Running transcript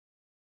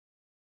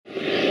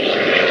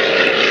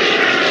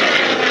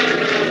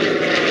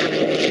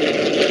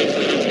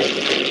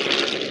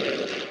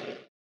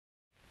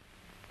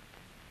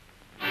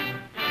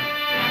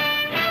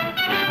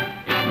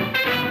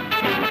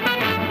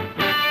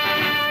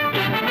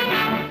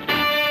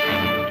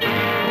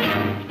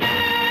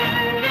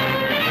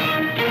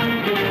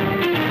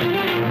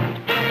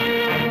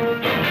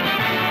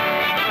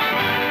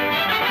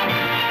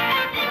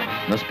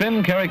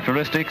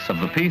characteristics of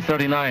the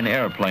P-39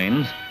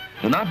 airplanes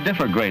do not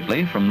differ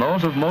greatly from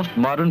those of most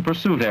modern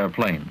pursuit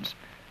airplanes,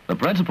 the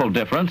principal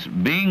difference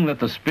being that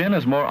the spin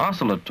is more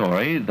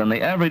oscillatory than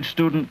the average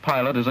student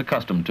pilot is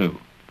accustomed to.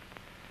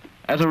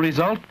 As a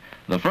result,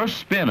 the first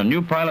spin a new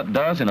pilot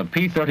does in a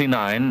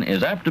P-39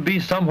 is apt to be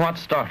somewhat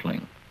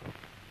startling.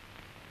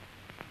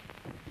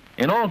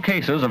 In all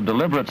cases of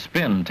deliberate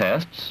spin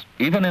tests,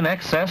 even in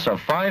excess of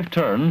 5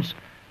 turns,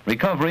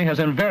 recovery has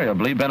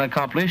invariably been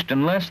accomplished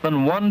in less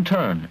than 1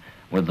 turn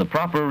with the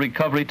proper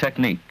recovery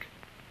technique.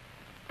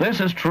 This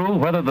is true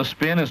whether the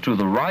spin is to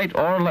the right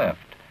or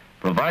left,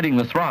 providing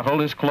the throttle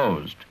is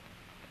closed.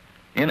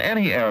 In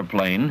any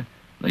airplane,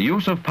 the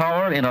use of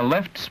power in a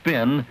left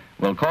spin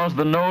will cause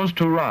the nose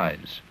to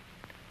rise.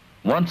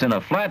 Once in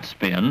a flat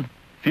spin,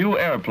 few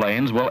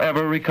airplanes will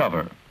ever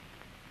recover.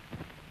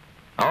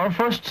 Our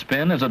first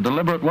spin is a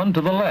deliberate one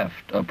to the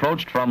left,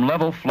 approached from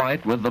level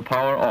flight with the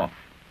power off.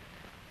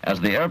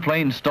 As the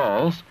airplane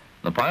stalls,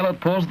 the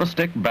pilot pulls the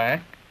stick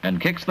back and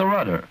kicks the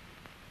rudder.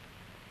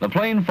 The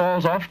plane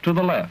falls off to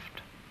the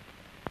left.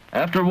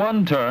 After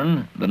 1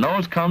 turn, the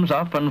nose comes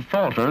up and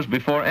falters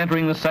before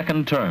entering the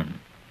second turn.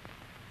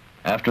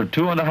 After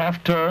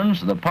 2.5 turns,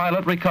 the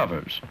pilot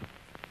recovers.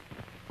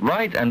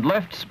 Right and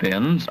left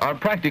spins are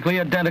practically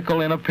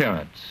identical in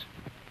appearance.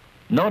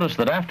 Notice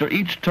that after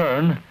each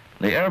turn,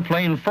 the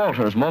airplane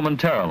falters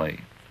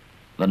momentarily.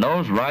 The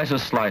nose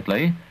rises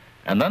slightly,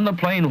 and then the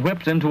plane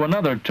whips into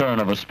another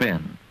turn of a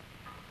spin.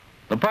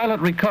 The pilot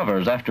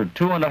recovers after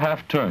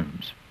 2.5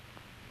 turns.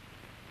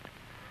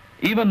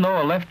 Even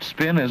though a left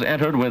spin is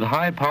entered with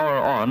high power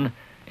on,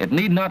 it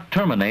need not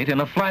terminate in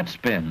a flat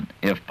spin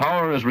if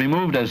power is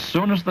removed as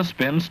soon as the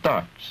spin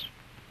starts.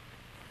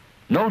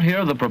 Note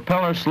here the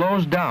propeller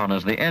slows down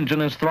as the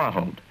engine is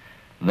throttled.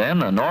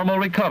 Then a normal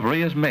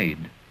recovery is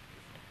made.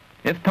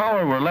 If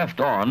power were left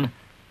on,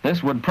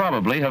 this would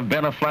probably have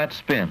been a flat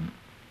spin.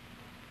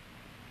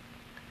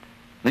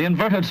 The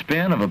inverted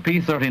spin of a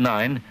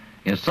P-39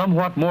 is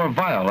somewhat more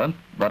violent,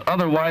 but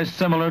otherwise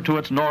similar to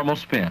its normal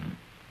spin.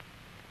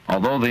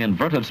 Although the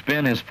inverted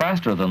spin is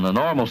faster than the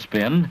normal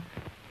spin,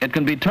 it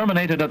can be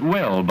terminated at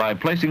will by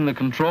placing the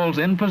controls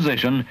in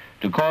position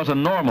to cause a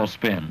normal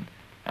spin,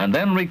 and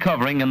then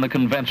recovering in the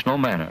conventional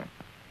manner.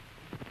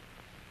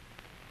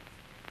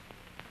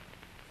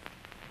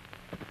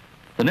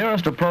 The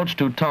nearest approach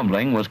to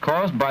tumbling was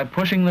caused by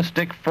pushing the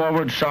stick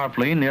forward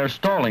sharply near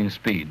stalling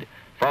speed,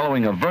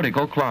 following a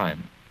vertical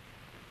climb.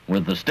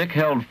 With the stick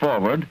held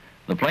forward,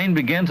 the plane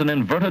begins an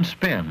inverted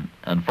spin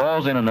and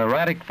falls in an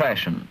erratic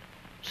fashion,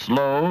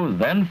 slow,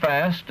 then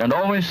fast, and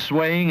always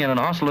swaying in an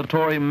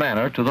oscillatory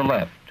manner to the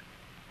left.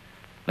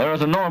 There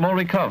is a normal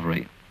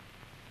recovery.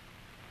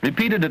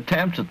 Repeated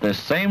attempts at this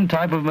same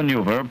type of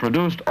maneuver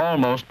produced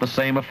almost the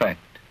same effect.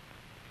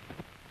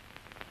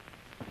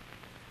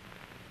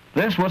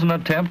 This was an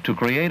attempt to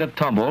create a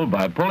tumble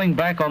by pulling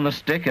back on the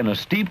stick in a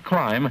steep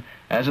climb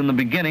as in the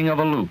beginning of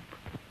a loop.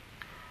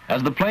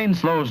 As the plane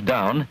slows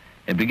down,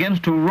 it begins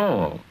to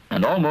roll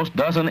and almost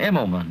does an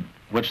Immelman,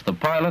 which the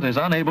pilot is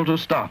unable to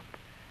stop,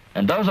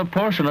 and does a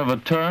portion of a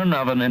turn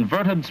of an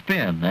inverted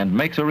spin and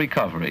makes a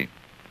recovery.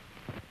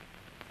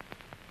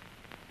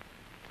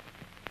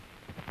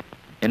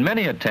 In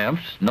many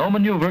attempts, no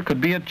maneuver could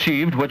be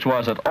achieved which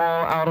was at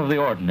all out of the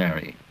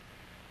ordinary.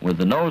 With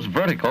the nose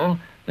vertical,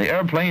 the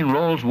airplane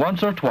rolls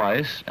once or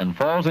twice and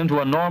falls into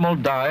a normal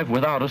dive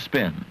without a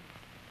spin.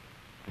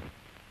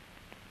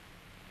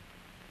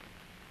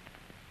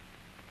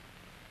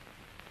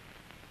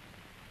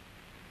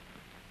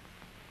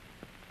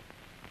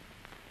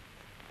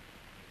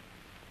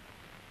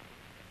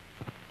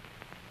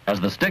 As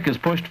the stick is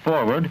pushed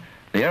forward,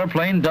 the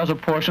airplane does a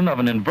portion of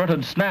an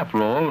inverted snap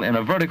roll in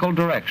a vertical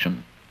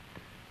direction.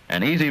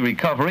 An easy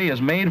recovery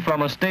is made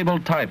from a stable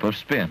type of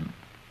spin.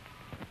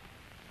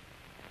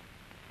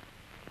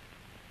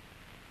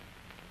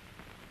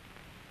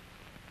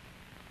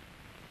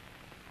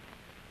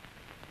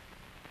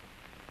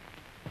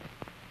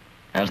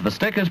 As the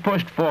stick is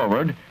pushed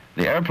forward,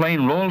 the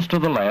airplane rolls to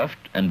the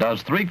left and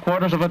does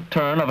 3/4 of a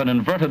turn of an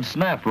inverted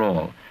snap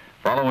roll,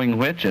 following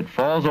which it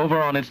falls over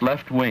on its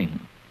left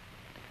wing.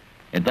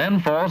 It then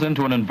falls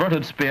into an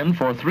inverted spin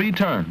for 3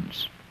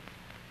 turns.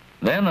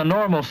 Then a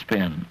normal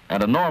spin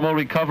and a normal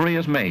recovery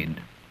is made.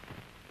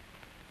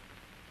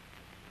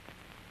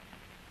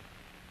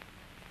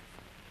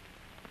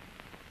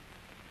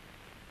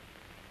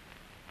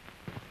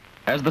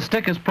 As the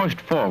stick is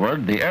pushed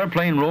forward, the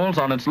airplane rolls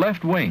on its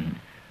left wing.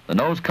 The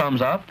nose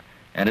comes up,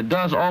 and it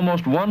does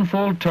almost 1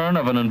 full turn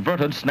of an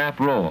inverted snap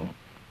roll.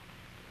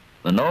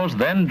 The nose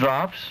then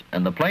drops,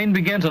 and the plane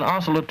begins an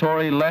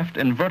oscillatory left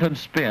inverted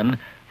spin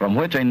from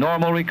which a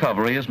normal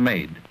recovery is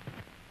made.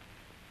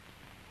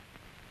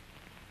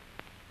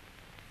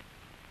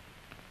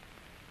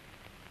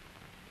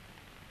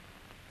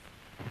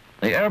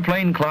 The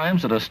airplane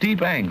climbs at a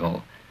steep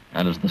angle,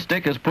 and as the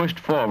stick is pushed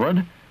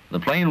forward, the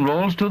plane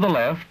rolls to the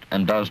left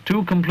and does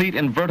 2 complete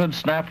inverted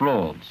snap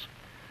rolls.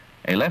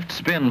 A left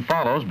spin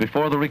follows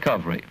before the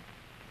recovery.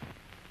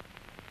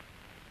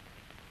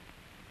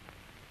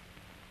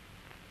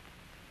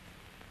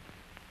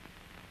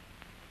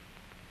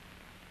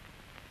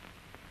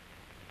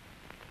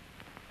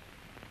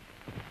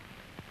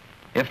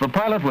 If the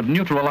pilot would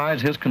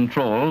neutralize his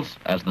controls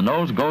as the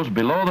nose goes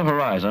below the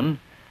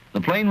horizon,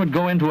 the plane would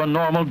go into a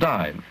normal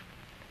dive.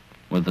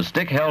 With the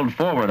stick held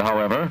forward,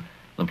 however,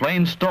 the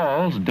plane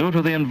stalls due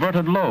to the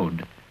inverted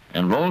load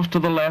and rolls to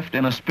the left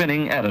in a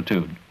spinning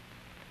attitude.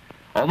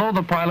 Although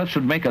the pilot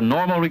should make a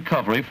normal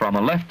recovery from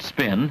a left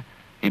spin,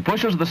 he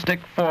pushes the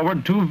stick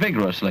forward too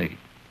vigorously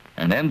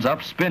and ends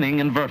up spinning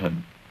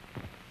inverted.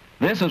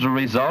 This is a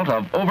result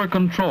of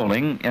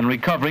over-controlling in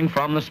recovering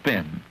from the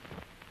spin.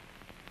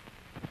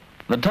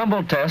 The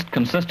tumble test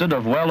consisted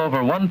of well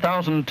over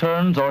 1,000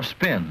 turns or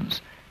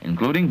spins,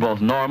 including both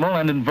normal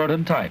and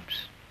inverted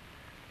types.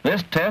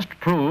 This test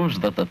proves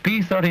that the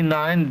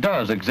P-39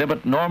 does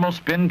exhibit normal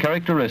spin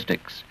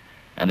characteristics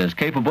and is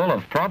capable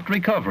of prompt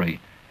recovery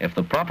if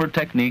the proper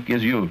technique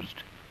is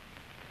used.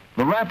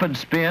 The rapid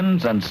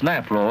spins and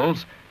snap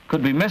rolls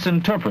could be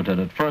misinterpreted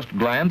at first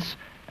glance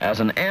as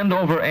an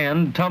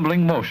end-over-end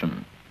tumbling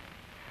motion.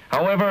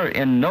 However,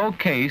 in no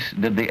case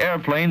did the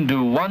airplane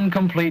do one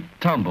complete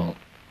tumble.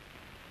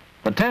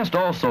 The test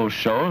also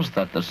shows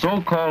that the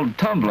so-called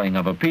tumbling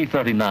of a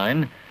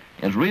P-39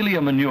 is really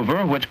a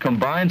maneuver which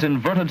combines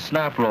inverted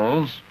snap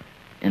rolls,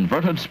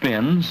 inverted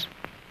spins,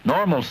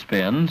 normal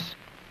spins,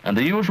 and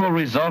the usual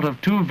result of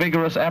too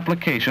vigorous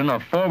application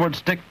of forward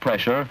stick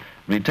pressure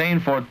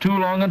retained for too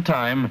long a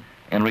time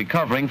in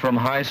recovering from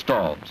high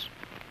stalls.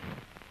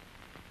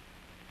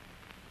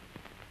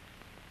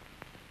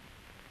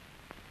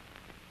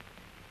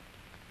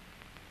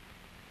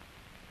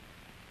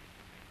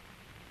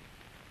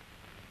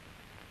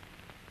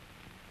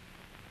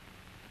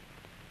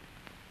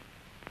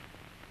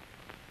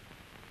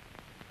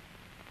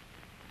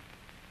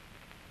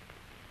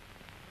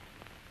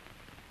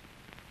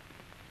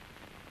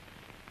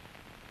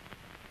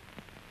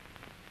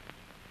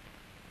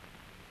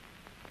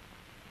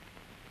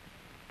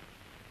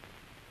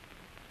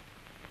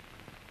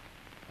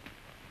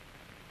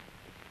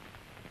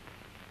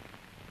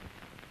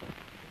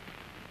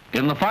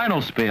 In the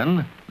final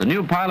spin, the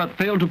new pilot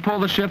failed to pull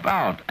the ship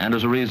out, and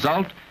as a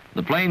result,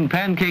 the plane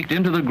pancaked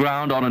into the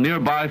ground on a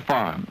nearby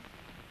farm.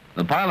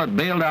 The pilot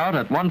bailed out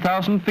at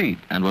 1,000 feet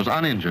and was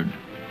uninjured.